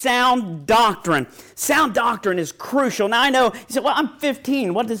sound doctrine. Sound doctrine is crucial. Now I know, you say, well, I'm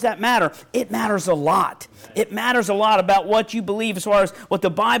 15. What does that matter? It matters a lot. It matters a lot about what you believe as far as what the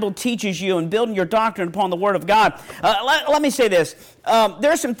Bible teaches you and building your doctrine upon the Word of God. Let me say this.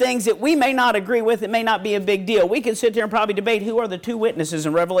 There are some things that we may not agree with. It may not be a big deal. We can sit there and probably debate who are the two witnesses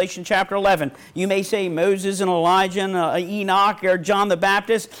in Revelation chapter 11. You may say Moses and Elijah and Enoch or John the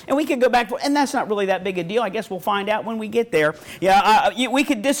Baptist. And we could go back, and that's not really that big a deal. I guess we'll find out when we get there. We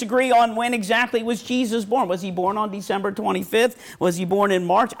could disagree on when exactly was Jesus born. Was he born on December 25th? Was he born in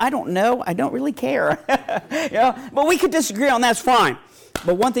March? I don't know. I don't really care. But we could disagree on that's fine.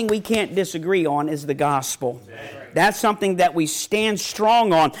 But one thing we can't disagree on is the gospel. That's something that we stand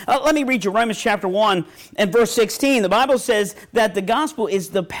strong on. Let me read you Romans chapter 1 and verse 16. The Bible says that the gospel is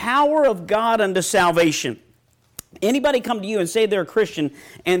the power of God unto salvation. Anybody come to you and say they're a Christian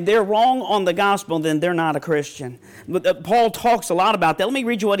and they're wrong on the gospel, then they're not a Christian. Paul talks a lot about that. Let me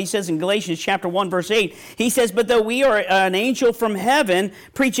read you what he says in Galatians chapter 1, verse 8. He says, but though we are an angel from heaven,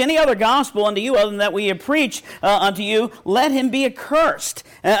 preach any other gospel unto you other than that we have preached unto you, let him be accursed.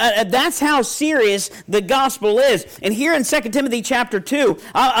 That's how serious the gospel is. And here in 2 Timothy chapter 2,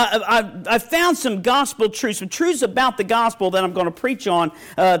 I found some gospel truths, some truths about the gospel that I'm going to preach on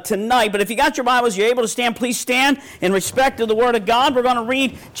tonight. But if you got your Bibles, you're able to stand, please stand. In respect to the Word of God, we're going to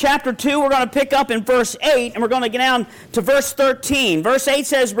read chapter 2. We're going to pick up in verse 8, and we're going to get down to verse 13. Verse 8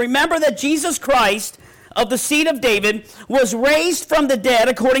 says, remember that Jesus Christ, of the seed of David, was raised from the dead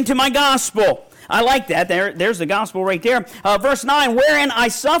according to my gospel. I like that. There's the gospel right there. Verse 9, wherein I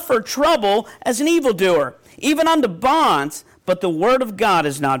suffer trouble as an evildoer, even unto bonds, but the word of God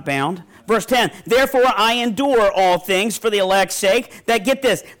is not bound. Verse 10, therefore I endure all things for the elect's sake, that, get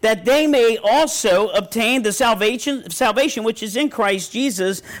this, that they may also obtain the salvation which is in Christ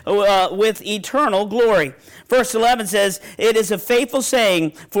Jesus with eternal glory. Verse 11 says, it is a faithful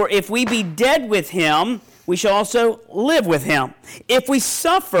saying, for if we be dead with him, we shall also live with him. If we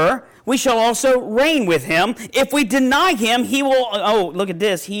suffer, we shall also reign with him. If we deny him, he will, look at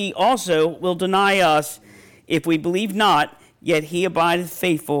this, he also will deny us. If we believe not, yet he abideth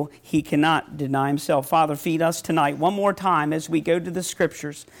faithful, he cannot deny himself. Father, feed us tonight one more time as we go to the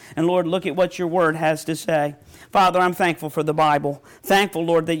Scriptures. And Lord, look at what your word has to say. Father, I'm thankful for the Bible. Thankful,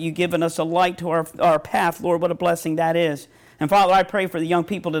 Lord, that you've given us a light to our path. Lord, what a blessing that is. And Father, I pray for the young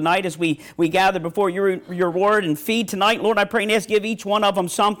people tonight as we gather before your word and feed tonight. Lord, I pray and ask, give each one of them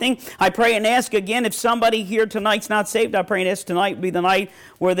something. I pray and ask again, if somebody here tonight's not saved, I pray and ask tonight would be the night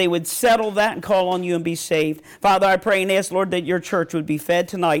where they would settle that and call on you and be saved. Father, I pray and ask, Lord, that your church would be fed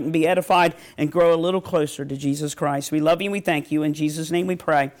tonight and be edified and grow a little closer to Jesus Christ. We love you and we thank you. In Jesus' name we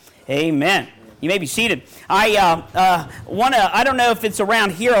pray. Amen. You may be seated. I don't know if it's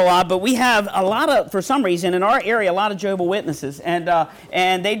around here a lot, but we have a lot of, for some reason, in our area, a lot of Jehovah's Witnesses.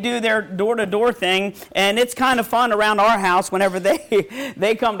 And they do their door-to-door thing, and it's kind of fun around our house whenever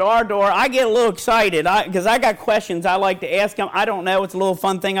they come to our door. I get a little excited because I got questions I like to ask them. I don't know. It's a little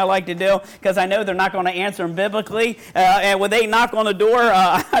fun thing I like to do because I know they're not going to answer them biblically. And when they knock on the door,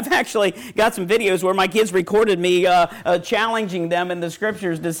 I've actually got some videos where my kids recorded me challenging them in the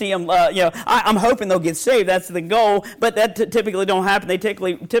Scriptures to see them, I'm hoping they'll get saved. That's the goal, but that typically don't happen. They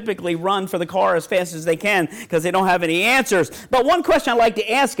typically run for the car as fast as they can because they don't have any answers. But one question I like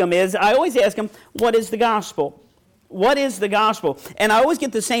to ask them is, I always ask them, what is the gospel? What is the gospel? And I always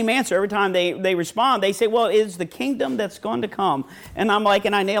get the same answer every time they respond. They say, well, it is the kingdom that's going to come. And I'm like,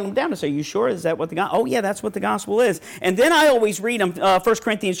 and I nail them down and say, you sure? Is that what the gospel? Oh, yeah, that's what the gospel is. And then I always read them, 1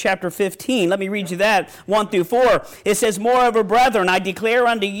 Corinthians chapter 15. Let me read you that, 1 through 4. It says, moreover, brethren, I declare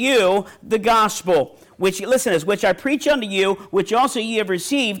unto you the gospel, which I preach unto you, which also ye have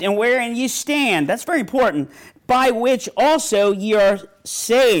received, and wherein ye stand. That's very important. By which also ye are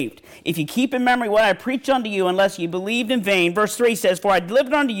saved, if you keep in memory what I preached unto you, unless ye believed in vain. Verse 3 says, for I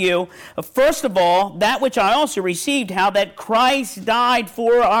delivered unto you, first of all, that which I also received, how that Christ died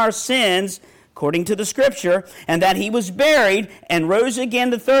for our sins, according to the Scripture, and that he was buried and rose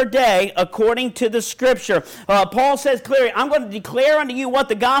again the third day, according to the Scripture. Paul says clearly, I'm going to declare unto you what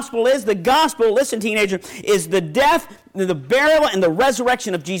the gospel is. The gospel, listen, teenager, is the death, the burial, and the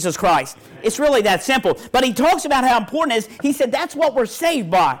resurrection of Jesus Christ. It's really that simple. But he talks about how important it is. He said that's what we're saved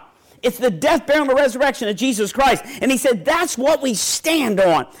by. It's the death, burial, and the resurrection of Jesus Christ. And he said, that's what we stand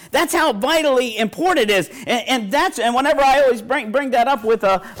on. That's how vitally important it is. And whenever I always bring that up with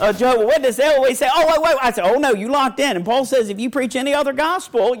a Jehovah's Witness, they always say, oh, wait. I say, oh, no, you locked in. And Paul says, if you preach any other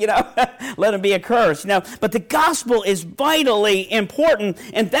gospel, let it be a curse. But the gospel is vitally important.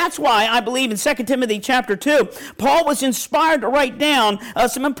 And that's why I believe in 2 Timothy chapter 2, Paul was inspired to write down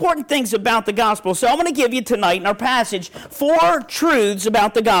some important things about the gospel. So I'm going to give you tonight in our passage 4 truths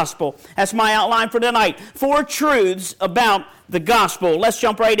about the gospel. That's my outline for tonight. 4 truths about the gospel. Let's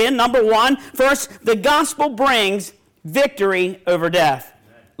jump right in. Number 1, first, the gospel brings victory over death.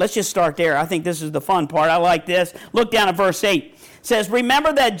 Let's just start there. I think this is the fun part. I like this. Look down at verse 8. It says,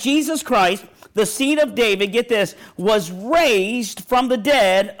 remember that Jesus Christ, the seed of David, get this, was raised from the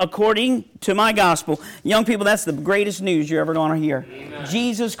dead according to my gospel. Young people, that's the greatest news you're ever going to hear. Amen.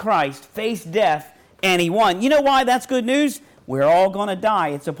 Jesus Christ faced death and he won. You know why that's good news? We're all going to die.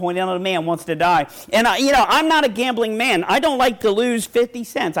 It's appointed unto man wants to die. And, I'm not a gambling man. I don't like to lose 50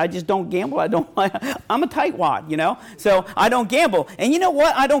 cents. I just don't gamble. I'm a tightwad, So I don't gamble. And you know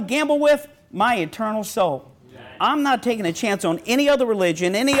what I don't gamble with? My eternal soul. I'm not taking a chance on any other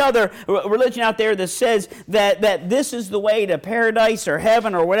religion out there that says that this is the way to paradise or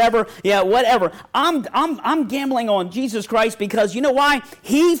heaven or whatever. Yeah, whatever. I'm gambling on Jesus Christ because you know why?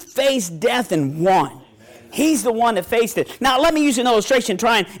 He faced death and won. He's the one that faced it. Now, let me use an illustration,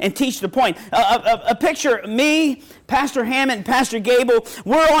 try and teach the point. A picture, me, Pastor Hammond, and Pastor Gable,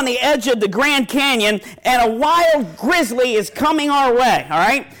 we're on the edge of the Grand Canyon, and a wild grizzly is coming our way, all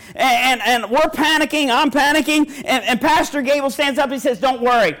right? And we're panicking, I'm panicking, and Pastor Gable stands up and says, don't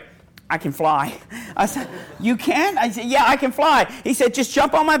worry, I can fly. I said, you can? I said, yeah, I can fly. He said, just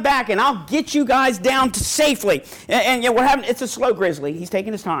jump on my back and I'll get you guys down safely. And we're having, it's a slow grizzly. He's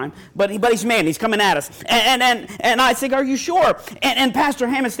taking his time, but he's man, he's coming at us. And I said, are you sure? And Pastor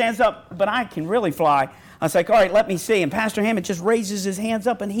Hammond stands up, but I can really fly. I was like, all right, let me see. And Pastor Hammond just raises his hands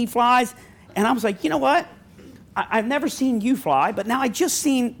up and he flies. And I was like, you know what? I've never seen you fly, but now I just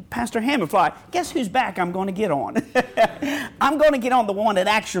seen Pastor Hammond fly. Guess whose back I'm going to get on? I'm going to get on the one that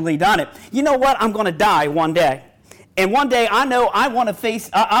actually done it. You know what? I'm going to die one day. And one day I know I want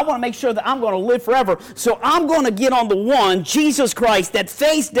to make sure that I'm going to live forever. So I'm going to get on the one, Jesus Christ, that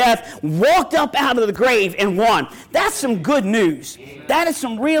faced death, walked up out of the grave and won. That's some good news. That is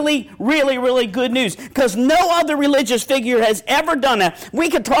some really, really, really good news. Because no other religious figure has ever done that. We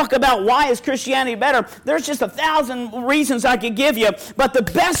could talk about why is Christianity better. There's just 1,000 reasons I could give you. But the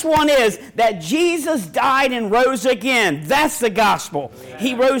best one is that Jesus died and rose again. That's the gospel.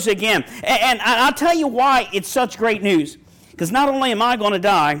 He rose again. And I'll tell you why it's such great news. Because not only am I going to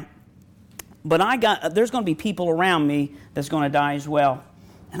die, but there's going to be people around me that's going to die as well.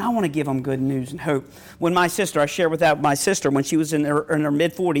 And I want to give them good news and hope. When I shared with that my sister when she was in her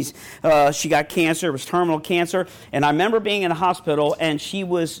mid-40s, she got cancer. It was terminal cancer. And I remember being in a hospital, and she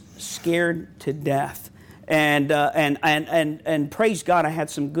was scared to death. And praise God, I had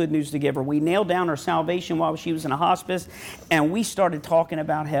some good news to give her. We nailed down her salvation while she was in a hospice, and we started talking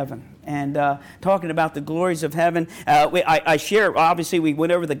about heaven and talking about the glories of heaven. I shared, obviously, we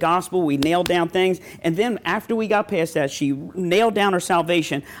went over the gospel, we nailed down things, and then after we got past that, she nailed down her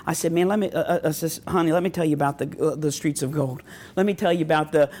salvation. I said, man, honey, let me tell you about the streets of gold. Let me tell you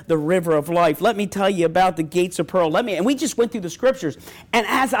about the river of life. Let me tell you about the gates of pearl. And we just went through the scriptures. And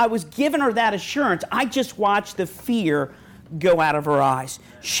as I was giving her that assurance, I just watched the fear go out of her eyes.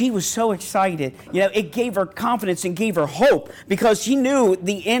 She was so excited. It gave her confidence and gave her hope because she knew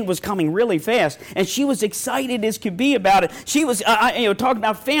the end was coming really fast. And she was excited as could be about it. She was talking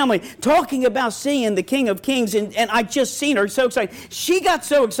about family, talking about seeing the King of Kings. And I just seen her so excited. She got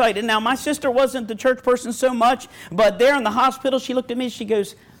so excited. Now, my sister wasn't the church person so much, but there in the hospital, she looked at me and she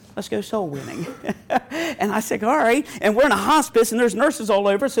goes, let's go soul winning. And I said, all right. And we're in a hospice, and there's nurses all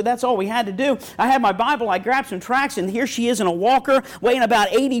over, so that's all we had to do. I had my Bible. I grabbed some tracts, and here she is in a walker, weighing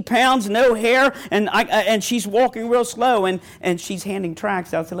about 80 pounds, no hair, and she's walking real slow, and she's handing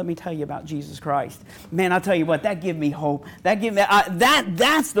tracts out. I said, let me tell you about Jesus Christ. Man, I'll tell you what, that gave me hope.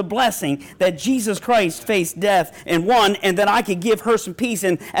 That's the blessing that Jesus Christ faced death and won, and that I could give her some peace.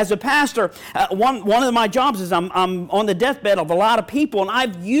 And as a pastor, one of my jobs is I'm on the deathbed of a lot of people, and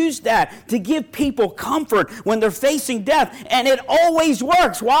I've used that to give people comfort when they're facing death, and it always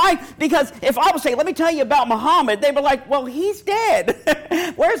works. Why? Because if I would say, let me tell you about Muhammad, they'd be like, well, he's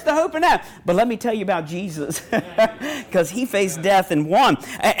dead. Where's the hope in that? But let me tell you about Jesus, because he faced death and won.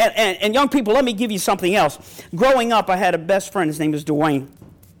 And young people, let me give you something else. Growing up, I had a best friend. His name was Dwayne.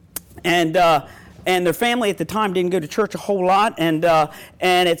 And And their family at the time didn't go to church a whole lot. And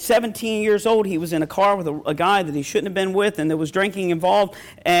at 17 years old, he was in a car with a guy that he shouldn't have been with, and there was drinking involved,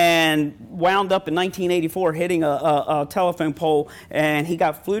 and wound up in 1984 hitting a telephone pole. And he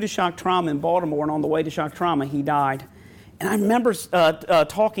flew to shock trauma in Baltimore, and on the way to shock trauma, he died. And I remember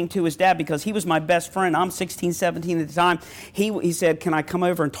talking to his dad because he was my best friend. I'm 16, 17 at the time. He said, "Can I come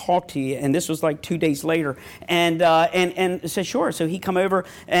over and talk to you?" And this was like 2 days later. And said, "Sure." So he come over,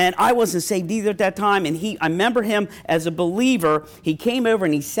 and I wasn't saved either at that time. And I remember him as a believer. He came over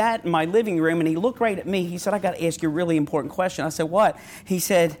and he sat in my living room, and he looked right at me. He said, "I got to ask you a really important question." I said, "What?" He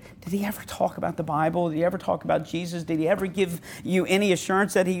said, "Did he ever talk about the Bible? Did he ever talk about Jesus? Did he ever give you any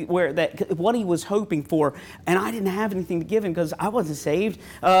assurance that what he was hoping for?" And I didn't have anything to give him because I wasn't saved,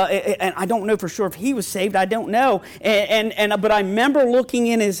 and I don't know for sure if he was saved. I don't know. But I remember looking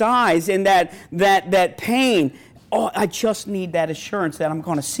in his eyes and that pain. Oh, I just need that assurance that I'm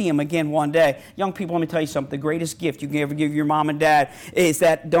going to see him again one day. Young people, let me tell you something. The greatest gift you can ever give your mom and dad is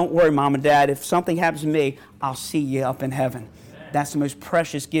that, don't worry, mom and dad, if something happens to me, I'll see you up in heaven. That's the most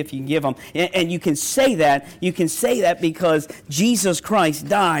precious gift you can give them. And you can say that. You can say that because Jesus Christ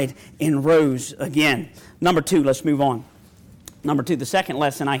died and rose again. Number 2, let's move on. Number 2, the second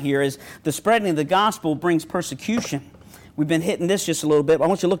lesson I hear is the spreading of the gospel brings persecution. We've been hitting this just a little bit. I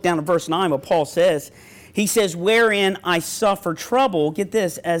want you to look down at verse 9, what Paul says. He says, "Wherein I suffer trouble," get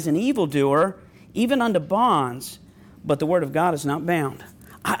this, "as an evildoer, even unto bonds, but the word of God is not bound."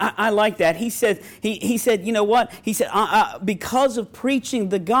 I like that. He said, you know what? He said, because of preaching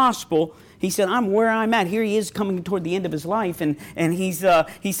the gospel, he said, I'm where I'm at. Here he is coming toward the end of his life, and he's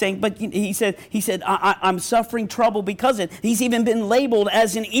saying, but he said, I'm suffering trouble because of it. He's even been labeled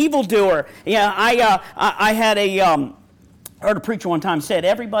as an evildoer. Yeah, I had heard a preacher one time said,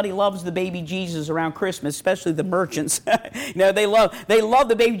 everybody loves the baby Jesus around Christmas, especially the merchants. They love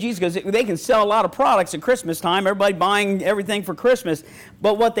the baby Jesus because they can sell a lot of products at Christmas time. Everybody buying everything for Christmas.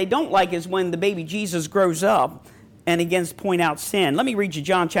 But what they don't like is when the baby Jesus grows up and begins to point out sin. Let me read you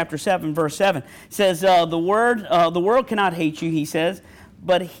John chapter 7, verse 7. It says, the world cannot hate you, he says,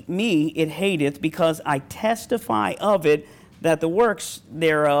 but me it hateth, because I testify of it that the works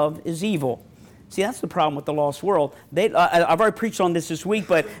thereof is evil. See, that's the problem with the lost world. I've already preached on this week,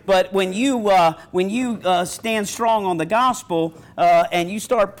 but when you stand strong on the gospel and you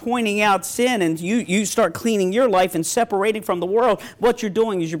start pointing out sin and you start cleaning your life and separating from the world, what you're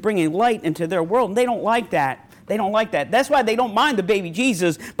doing is you're bringing light into their world, and they don't like that. They don't like that. That's why they don't mind the baby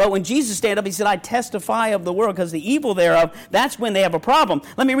Jesus. But when Jesus stand up, he said, I testify of the world because the evil thereof, that's when they have a problem.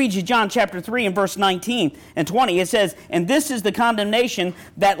 Let me read you John chapter 3 and verse 19 and 20. It says, and this is the condemnation,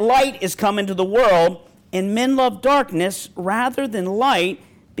 that light is come into the world, and men love darkness rather than light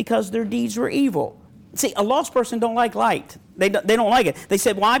because their deeds were evil. See, a lost person don't like light. They don't like it. They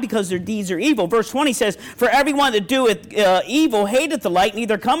said, why? Because their deeds are evil. Verse 20 says, for everyone that doeth evil hateth the light,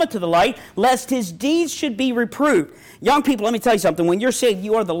 neither cometh to the light, lest his deeds should be reproved. Young people, let me tell you something. When you're saved,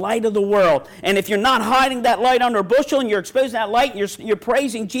 you are the light of the world. And if you're not hiding that light under a bushel and you're exposing that light and you're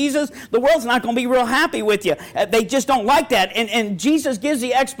praising Jesus, the world's not going to be real happy with you. They just don't like that. And Jesus gives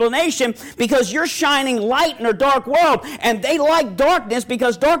the explanation because you're shining light in a dark world. And they like darkness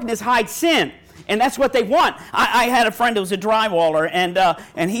because darkness hides sin. And that's what they want. I had a friend who was a drywaller,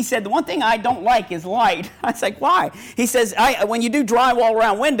 and he said, the one thing I don't like is light. I was like, why? He says, when you do drywall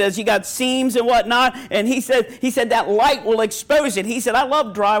around windows, you got seams and whatnot, and he said that light will expose it. He said, I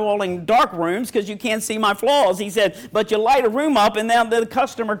love drywalling dark rooms because you can't see my flaws. He said, but you light a room up, and then the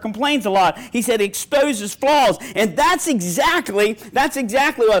customer complains a lot. He said, it exposes flaws. And that's exactly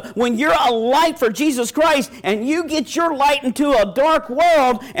what, when you're a light for Jesus Christ, and you get your light into a dark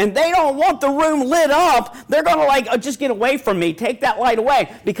world, and they don't want the room lit up, they're going to just get away from me. Take that light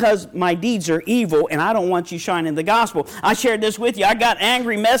away because my deeds are evil and I don't want you shining the gospel. I shared this with you. I got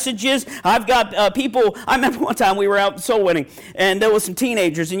angry messages. I've got people. I remember one time we were out soul winning and there was some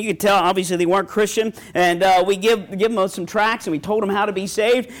teenagers and you could tell obviously they weren't Christian, and we give them some tracts and we told them how to be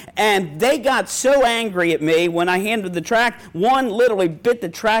saved, and they got so angry at me when I handed the tract. One literally bit the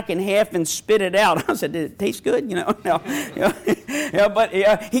tract in half and spit it out. I said, did it taste good? No. But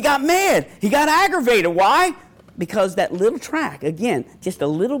he got mad. He got aggravated. Why? Because that little tract, again, just a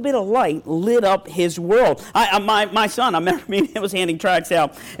little bit of light lit up his world. My son, I remember me was handing tracts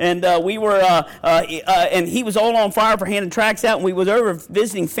out, and we were, and he was all on fire for handing tracts out, and we was over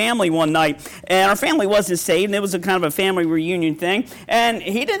visiting family one night, and our family wasn't saved, and it was a kind of a family reunion thing, and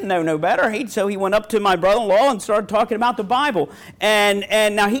he didn't know no better, so he went up to my brother-in-law and started talking about the Bible, and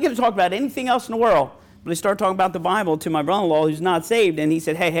now he could talk about anything else in the world, but he started talking about the Bible to my brother-in-law who's not saved, and he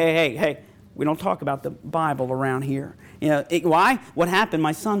said, hey, we don't talk about the Bible around here. Why? What happened?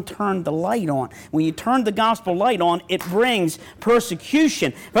 My son turned the light on. When you turn the gospel light on, it brings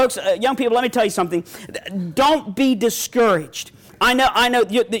persecution. Folks, young people, let me tell you something. Don't be discouraged. I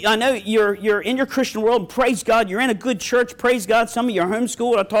know you're in your Christian world, praise God. You're in a good church, praise God. Some of you are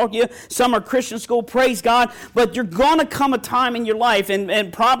homeschooled, I talk to you. Some are Christian school, praise God. But you're going to come a time in your life,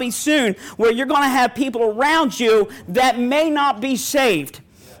 and probably soon, where you're going to have people around you that may not be saved.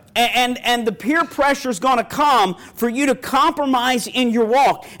 And the peer pressure is going to come for you to compromise in your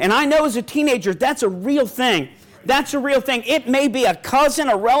walk. And I know as a teenager, that's a real thing. That's a real thing. It may be a cousin,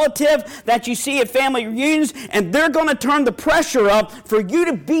 a relative that you see at family reunions, and they're going to turn the pressure up for you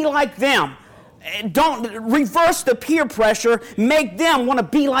to be like them. Don't reverse the peer pressure. Make them want to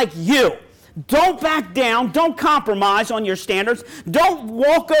be like you. Don't back down. Don't compromise on your standards. Don't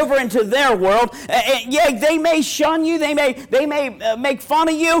walk over into their world. Yeah, they may shun you. They may make fun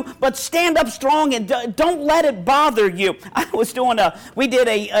of you, but stand up strong and don't let it bother you. We did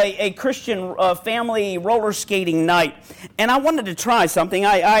a Christian family roller skating night, and I wanted to try something.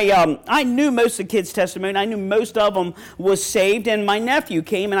 I knew most of the kids' testimony. I knew most of them was saved, and my nephew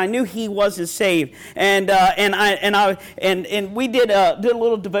came, and I knew he wasn't saved. And we did a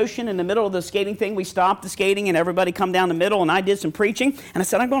little devotion in the middle of the skating thing. We stopped the skating and everybody come down the middle, and I did some preaching, and I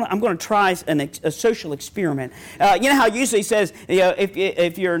said I'm going to try a social experiment. You know how it usually says,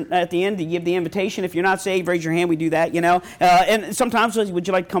 if you're at the end you give the invitation. If you're not saved, raise your hand. We do that, and sometimes would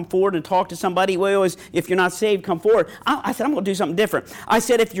you like to come forward and talk to somebody? We always, if you're not saved, come forward. I said I'm going to do something different. I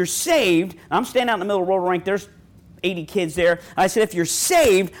said if you're saved, I'm standing out in the middle of the roller rink. There's 80 kids there. I said, if you're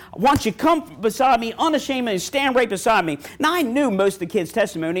saved, why don't you come beside me unashamedly and stand right beside me? Now, I knew most of the kids'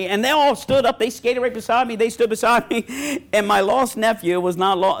 testimony, and they all stood up. They skated right beside me. They stood beside me. And my lost nephew was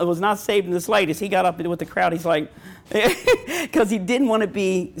not saved in the slightest. He got up with the crowd. He's like, because he didn't want to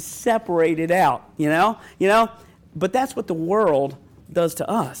be separated out, But that's what the world does to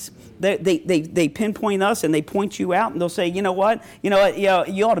us. They pinpoint us and they point you out, and they'll say, you know what, you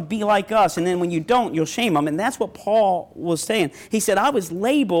ought to be like us. And then when you don't, you'll shame them. And that's what Paul was saying. He said, I was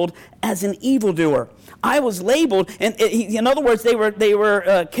labeled as an evildoer. I was labeled, and in other words, they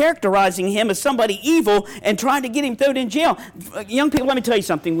were characterizing him as somebody evil and trying to get him thrown in jail. Young people, let me tell you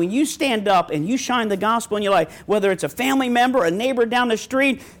something. When you stand up and you shine the gospel in your life, whether it's a family member, a neighbor down the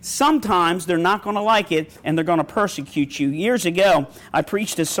street, sometimes they're not going to like it and they're going to persecute you. Years ago, I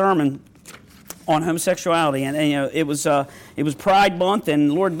preached a sermon on homosexuality, and it was Pride Month,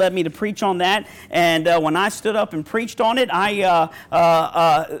 and the Lord led me to preach on that. And when I stood up and preached on it,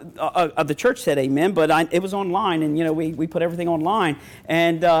 the church said amen, but it was online, and we put everything online.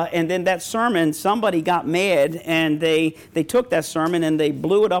 And then that sermon, somebody got mad, and they took that sermon and they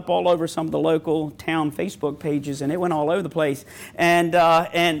blew it up all over some of the local town Facebook pages, and it went all over the place. And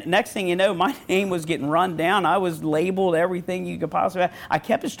next thing you know, my name was getting run down. I was labeled everything you could possibly have. I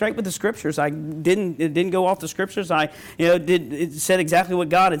kept it straight with the scriptures. I didn't go off the scriptures. It said exactly what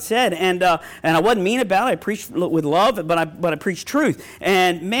God had said, and I wasn't mean about it. I preached with love, but I preached truth.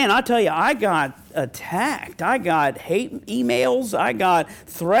 And man, I tell you, I got attacked. I got hate emails. I got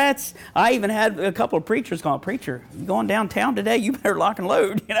threats. I even had a couple of preachers calling, "Preacher, you going downtown today? You better lock and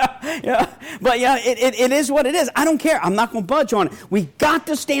load." But it is what it is. I don't care. I'm not going to budge on it. We got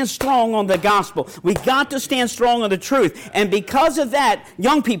to stand strong on the gospel. We got to stand strong on the truth. And because of that,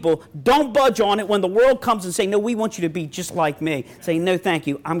 young people, don't budge on it when the world comes and say, "No, we want you to be just like me." Say, "No, thank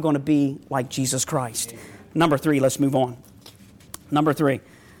you. I'm going to be like Jesus Christ." Number 3, let's move on. Number 3.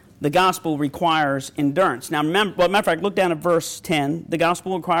 The gospel requires endurance. Now, remember, matter of fact, look down at verse 10. The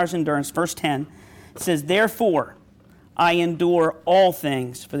gospel requires endurance. Verse 10 says, "Therefore, I endure all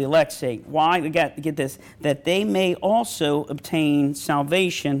things for the elect's sake." Why? Get this. "That they may also obtain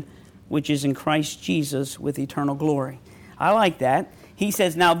salvation, which is in Christ Jesus with eternal glory." I like that. He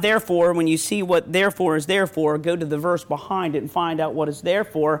says, now, therefore, when you see what therefore is therefore, go to the verse behind it and find out what is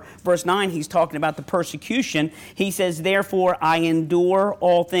therefore. Verse 9, he's talking about the persecution. He says, "Therefore, I endure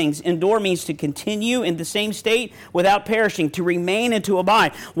all things." Endure means to continue in the same state without perishing, to remain and to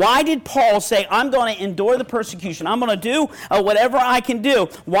abide. Why did Paul say, I'm going to endure the persecution? I'm going to do whatever I can do.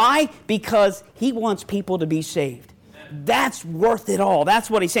 Why? Because he wants people to be saved. That's worth it all. That's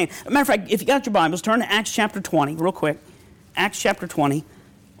what he's saying. As a matter of fact, if you got your Bibles, turn to Acts chapter 20 real quick. Acts chapter 20.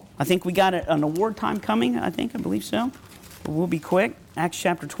 I think we got an award time coming, I believe so. But we'll be quick. Acts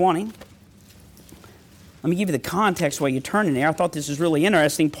chapter 20. Let me give you the context while you're turning there. I thought this was really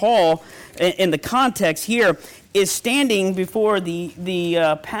interesting. Paul, in the context here, is standing before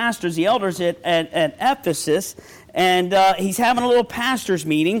the pastors, the elders at Ephesus, and he's having a little pastors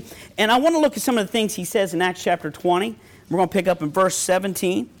meeting. And I want to look at some of the things he says in Acts chapter 20. We're going to pick up in verse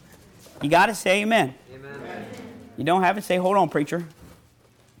 17. You got it? Say amen. You don't have it? Say, hold on, preacher.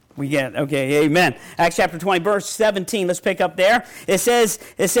 We get it. Okay, amen. Acts chapter 20, verse 17. Let's pick up there. It says,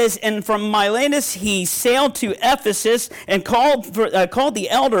 and from Miletus he sailed to Ephesus and called the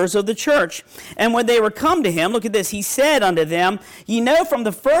elders of the church. And when they were come to him, look at this, he said unto them, ye know from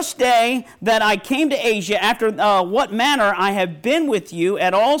the first day that I came to Asia, after what manner I have been with you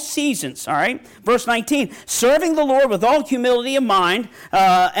at all seasons. All right, verse 19, serving the Lord with all humility of mind,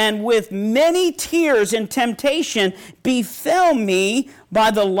 and with many tears and temptation befell me by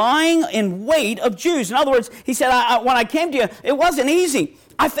the lying in wait of Jews. In other words, he said, when I came to you, it wasn't easy.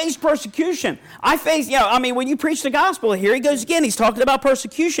 I faced persecution. I faced, when you preach the gospel, here he goes again. He's talking about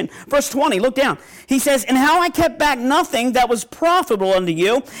persecution. Verse 20, look down. He says, and how I kept back nothing that was profitable unto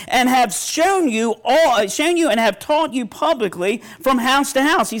you, and have shown you and have taught you publicly from house to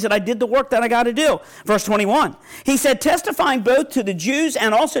house. He said, I did the work that I got to do. Verse 21, he said, testifying both to the Jews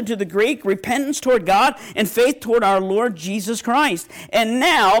and also to the Greek, repentance toward God and faith toward our Lord Jesus Christ. And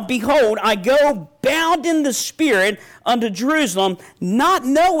now, behold, I go bound in the Spirit unto Jerusalem, not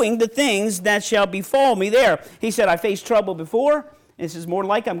knowing the things that shall befall me there. He said, I faced trouble before. This is more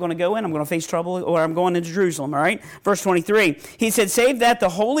like I'm going to go in, I'm going to face trouble, or I'm going into Jerusalem, all right? Verse 23, he said, save that the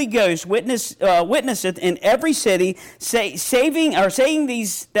Holy Ghost witnesseth in every city, saying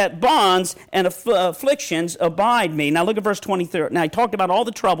these, that bonds and afflictions abide me. Now look at verse 23. Now he talked about all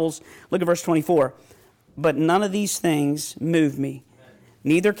the troubles. Look at verse 24. But none of these things move me.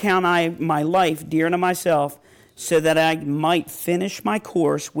 Neither count I my life dear unto myself, so that I might finish my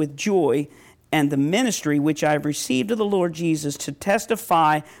course with joy and the ministry which I have received of the Lord Jesus to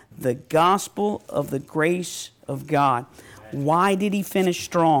testify the gospel of the grace of God. Why did he finish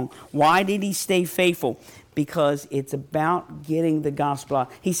strong? Why did he stay faithful? Because it's about getting the gospel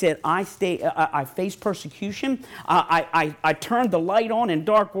out. He said, I faced persecution. I turned the light on in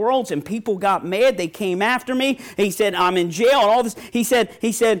dark worlds, and people got mad. They came after me. He said, I'm in jail and all this. He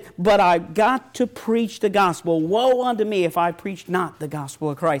said, but I got to preach the gospel. Woe unto me if I preach not the gospel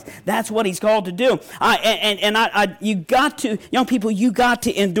of Christ. That's what he's called to do. You got to, young people, you got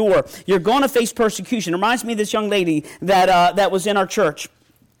to endure. You're going to face persecution. It reminds me of this young lady that was in our church.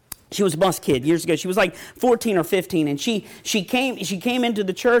 She was a bus kid years ago. She was like 14 or 15, and she came into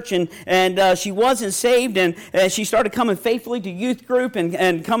the church, and she wasn't saved, and she started coming faithfully to youth group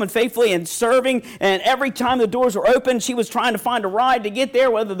and coming faithfully and serving. And every time the doors were open, she was trying to find a ride to get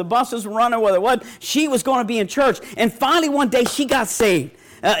there, whether the buses were running, whether what. She was going to be in church. And finally, one day, she got saved.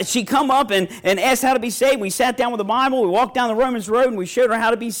 She come up and asked how to be saved. We sat down with the Bible. We walked down the Romans road, and we showed her how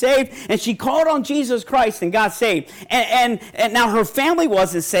to be saved. And she called on Jesus Christ and got saved. And now her family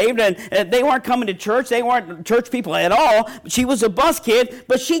wasn't saved, and they weren't coming to church. They weren't church people at all. She was a bus kid,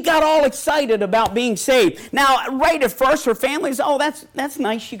 but she got all excited about being saved. Now, right at first, her family said, "Oh, that's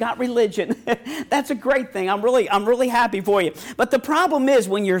nice. You got religion. That's a great thing. I'm really happy for you." But the problem is,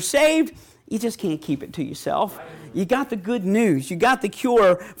 when you're saved, you just can't keep it to yourself. You got the good news. You got the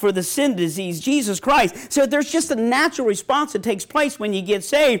cure for the sin disease, Jesus Christ. So there's just a natural response that takes place when you get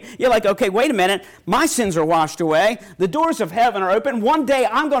saved. You're like, okay, wait a minute. My sins are washed away. The doors of heaven are open. One day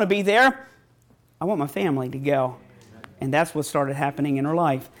I'm going to be there. I want my family to go. And that's what started happening in her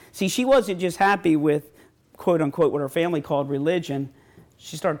life. See, she wasn't just happy with, quote unquote, what her family called religion.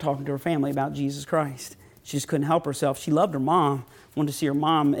 She started talking to her family about Jesus Christ. She just couldn't help herself. She loved her mom. Wanted to see her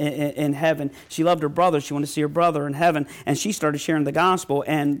mom in heaven. She loved her brother. She wanted to see her brother in heaven. And she started sharing the gospel.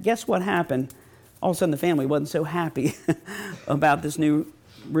 And guess what happened? All of a sudden the family wasn't so happy about this new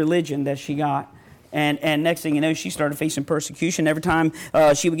religion that she got. And next thing you know, she started facing persecution. Every time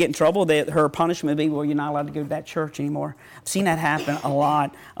she would get in trouble, her punishment would be, well, you're not allowed to go to that church anymore. I've seen that happen a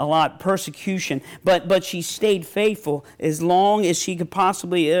lot, persecution. But she stayed faithful as long as she could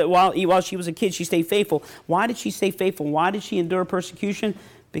possibly, while she was a kid, she stayed faithful. Why did she stay faithful? Why did she endure persecution?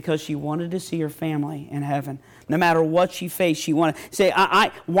 Because she wanted to see her family in heaven. No matter what she faced, she wanted to say,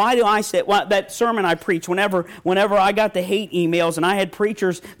 why do I say, that sermon I preached, whenever I got the hate emails and I had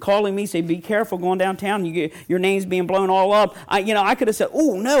preachers calling me, say, be careful going downtown, your name's being blown all up. I could have said,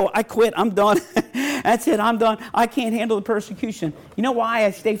 oh, no, I quit, I'm done. That's it, I'm done. I can't handle the persecution. You know why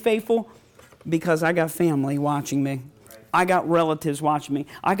I stay faithful? Because I got family watching me. I got relatives watching me.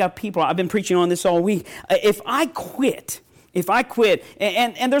 I got people, I've been preaching on this all week. If I quit,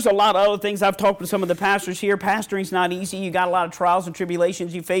 and there's a lot of other things. I've talked with some of the pastors here. Pastoring's not easy. You got a lot of trials and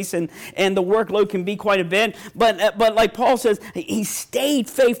tribulations you face, and the workload can be quite a bit. But like Paul says, he stayed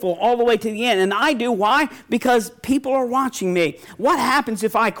faithful all the way to the end. And I do. Why? Because people are watching me. What happens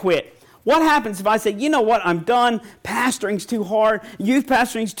if I quit? What happens if I say, you know what, I'm done, pastoring's too hard, youth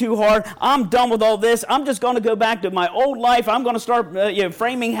pastoring's too hard, I'm done with all this, I'm just going to go back to my old life, I'm going to start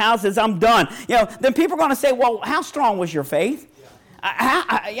framing houses, I'm done. Then people are going to say, well, how strong was your faith?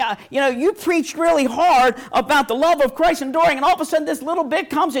 You preached really hard about the love of Christ enduring, and all of a sudden this little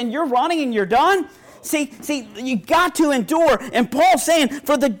bit comes and you're running and you're done. See, you got to endure. And Paul's saying,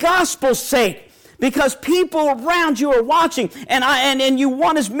 for the gospel's sake, because people around you are watching, and you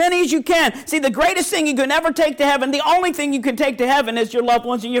want as many as you can. See, the greatest thing you can ever take to heaven, the only thing you can take to heaven is your loved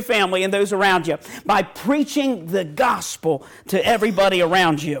ones and your family and those around you, by preaching the gospel to everybody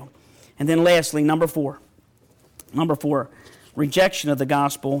around you. And then lastly, number four, rejection of the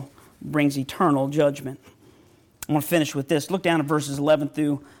gospel brings eternal judgment. I want to finish with this. Look down at verses 11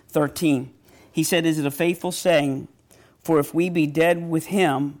 through 13. He said, is it a faithful saying, for if we be dead with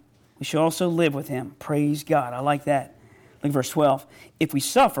him, we shall also live with him. Praise God. I like that. Look at verse 12. If we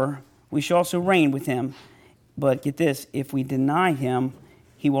suffer, we shall also reign with him. But get this, if we deny him,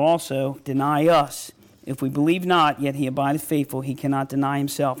 he will also deny us. If we believe not, yet he abideth faithful, he cannot deny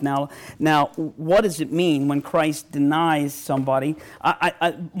himself. Now, what does it mean when Christ denies somebody?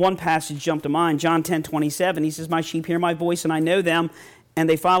 One passage jumped to mind, John 10:27. He says, my sheep hear my voice, and I know them, and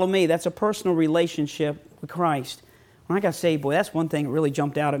they follow me. That's a personal relationship with Christ. When I got saved, boy, that's one thing that really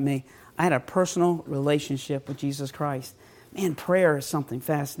jumped out at me. I had a personal relationship with Jesus Christ. Man, prayer is something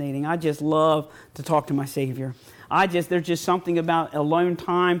fascinating. I just love to talk to my Savior. There's just something about alone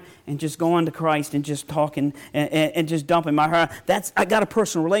time and just going to Christ and just talking and just dumping my heart. I got a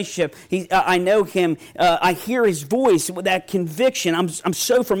personal relationship. I know him. I hear his voice with that conviction. I'm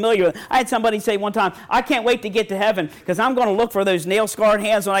so familiar with it. I had somebody say one time, I can't wait to get to heaven because I'm going to look for those nail-scarred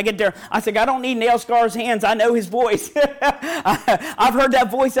hands when I get there. I said, I don't need nail-scarred hands. I know his voice. I've heard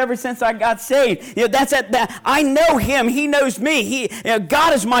that voice ever since I got saved. I know him. He knows me.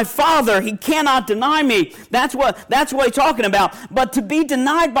 God is my Father. He cannot deny me. That's what he's talking about. But to be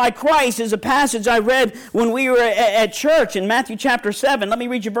denied by Christ is a passage I read when we were at church in Matthew chapter 7. Let me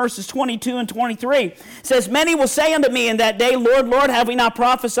read you verses 22 and 23. It says, many will say unto me in that day, Lord, Lord, have we not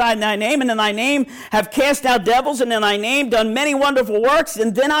prophesied in thy name, and in thy name have cast out devils, and in thy name done many wonderful works?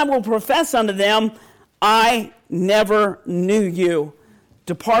 And then I will profess unto them, I never knew you.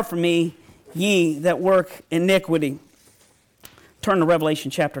 Depart from me, ye that work iniquity. Turn to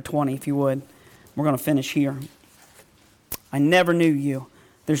Revelation chapter 20, if you would. We're going to finish here. I never knew you.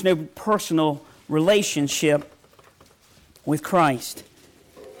 There's no personal relationship with Christ.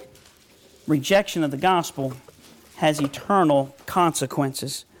 Rejection of the gospel has eternal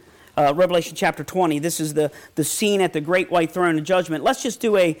consequences. Revelation chapter 20, this is the scene at the great white throne of judgment. Let's just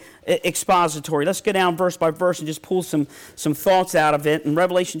do a expository. Let's go down verse by verse and just pull some thoughts out of it. In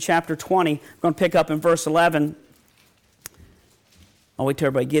Revelation chapter 20, I'm going to pick up in verse 11. I'll wait till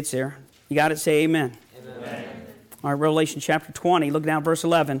everybody gets there. You got it? Say amen. Amen. All right, Revelation chapter 20, look down verse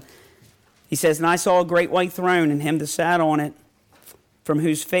 11. He says, and I saw a great white throne, and him that sat on it, from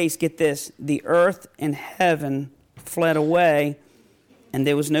whose face, get this, the earth and heaven fled away, and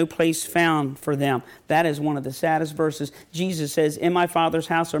there was no place found for them. That is one of the saddest verses. Jesus says, in my Father's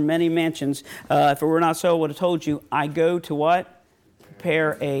house are many mansions. If it were not so, I would have told you, I go to what?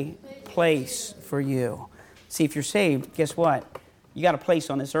 Prepare a place for you. See, if you're saved, guess what? You got a place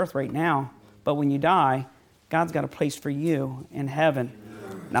on this earth right now, but when you die, God's got a place for you in heaven.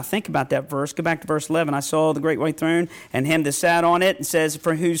 Now think about that verse. Go back to verse 11. I saw the great white throne and him that sat on it. It says,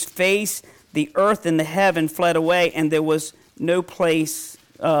 for whose face the earth and the heaven fled away, and there was no place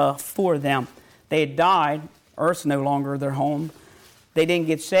for them. They had died. Earth's no longer their home. They didn't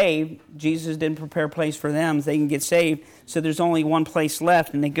get saved. Jesus didn't prepare a place for them. They can get saved. So there's only one place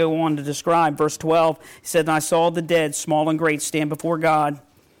left. And they go on to describe. Verse 12, he said, and I saw the dead, small and great, stand before God.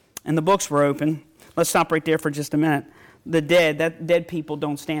 And the books were open. Let's stop right there for just a minute. The dead, that dead people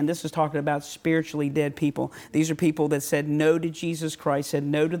don't stand. This is talking about spiritually dead people. These are people that said no to Jesus Christ, said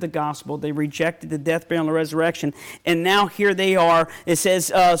no to the gospel. They rejected the death, burial, and the resurrection. And now here they are. It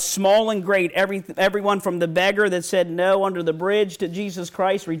says small and great. Everyone from the beggar that said no under the bridge to Jesus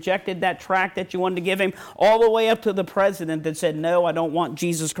Christ, rejected that tract that you wanted to give him, all the way up to the president that said, no, I don't want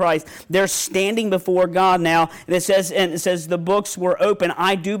Jesus Christ. They're standing before God now. And it says the books were open.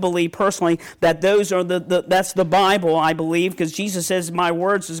 I do believe personally that those are that's the Bible. I believe, because Jesus says my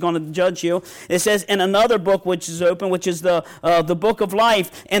words is going to judge you. It says in another book which is open, which is the book of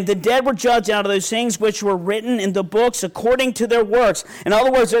life, and the dead were judged out of those things which were written in the books according to their works. In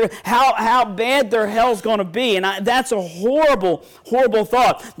other words, how bad their hell's going to be. And that's a horrible, horrible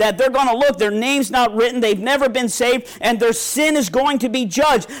thought, that they're going to look, their name's not written, they've never been saved, and their sin is going to be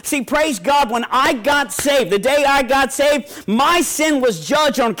judged. See, praise God, when I got saved, the day I got saved, my sin was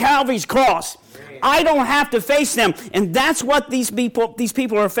judged on Calvary's cross. I don't have to face them. And that's what these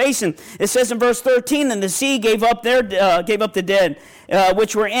people are facing. It says in verse 13, and the sea gave up the dead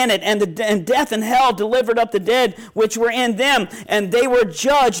which were in it, and death and hell delivered up the dead which were in them, and they were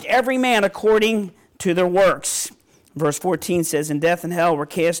judged every man according to their works. Verse 14 says, and death and hell were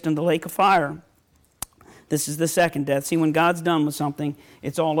cast in the lake of fire. This is the second death. See, when God's done with something,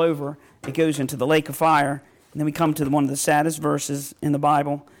 it's all over. It goes into the lake of fire. And then we come to one of the saddest verses in the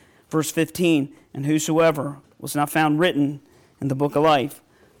Bible. Verse 15, and whosoever was not found written in the book of life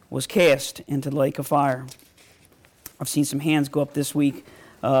was cast into the lake of fire. I've seen some hands go up this week,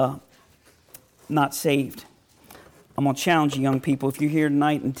 not saved. I'm going to challenge you, young people, if you're here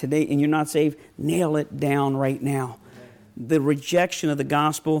tonight and today and you're not saved, nail it down right now. The rejection of the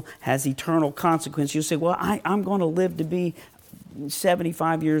gospel has eternal consequences. You'll say, well, I'm going to live to be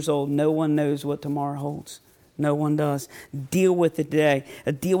 75 years old. No one knows what tomorrow holds. No one does. Deal with it today.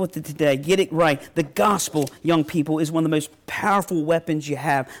 Deal with it today. Get it right. The gospel, young people, is one of the most powerful weapons you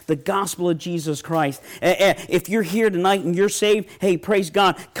have. The gospel of Jesus Christ. If you're here tonight and you're saved, hey, praise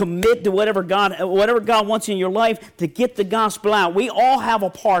God. Commit to whatever God wants in your life to get the gospel out. We all have a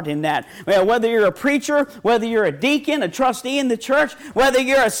part in that. Whether you're a preacher, whether you're a deacon, a trustee in the church, whether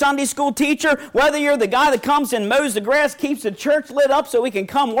you're a Sunday school teacher, whether you're the guy that comes and mows the grass, keeps the church lit up so we can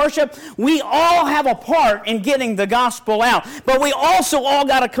come worship, we all have a part in getting the gospel out. But we also all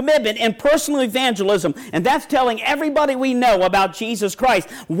got a commitment in personal evangelism, and that's telling everybody we know about Jesus Christ.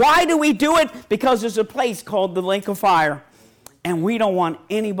 Why do we do it? Because there's a place called the lake of fire, and we don't want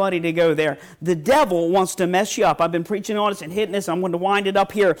anybody to go there. The devil wants to mess you up. I've been preaching on this and hitting this. I'm going to wind it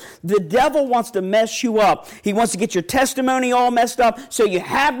up here. The devil wants to mess you up. He wants to get your testimony all messed up so you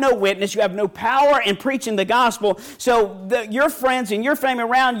have no witness. You have no power in preaching the gospel. So your friends and your family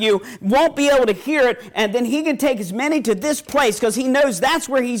around you won't be able to hear it, and then he can take as many to this place because he knows that's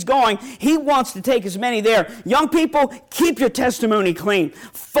where he's going. He wants to take as many there. Young people, keep your testimony clean.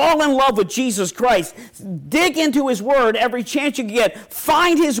 Fall in love with Jesus Christ. Dig into his word every chance you get.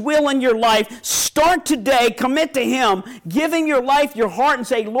 Find his will in your life. Start today. Commit to him. Give him your life, your heart, and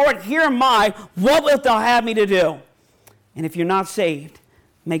say, Lord, here am I. What wilt thou have me to do? And if you're not saved,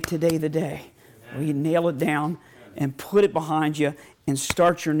 make today the day where you nail it down and put it behind you and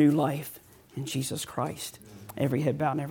start your new life in Jesus Christ. Every head bowed and every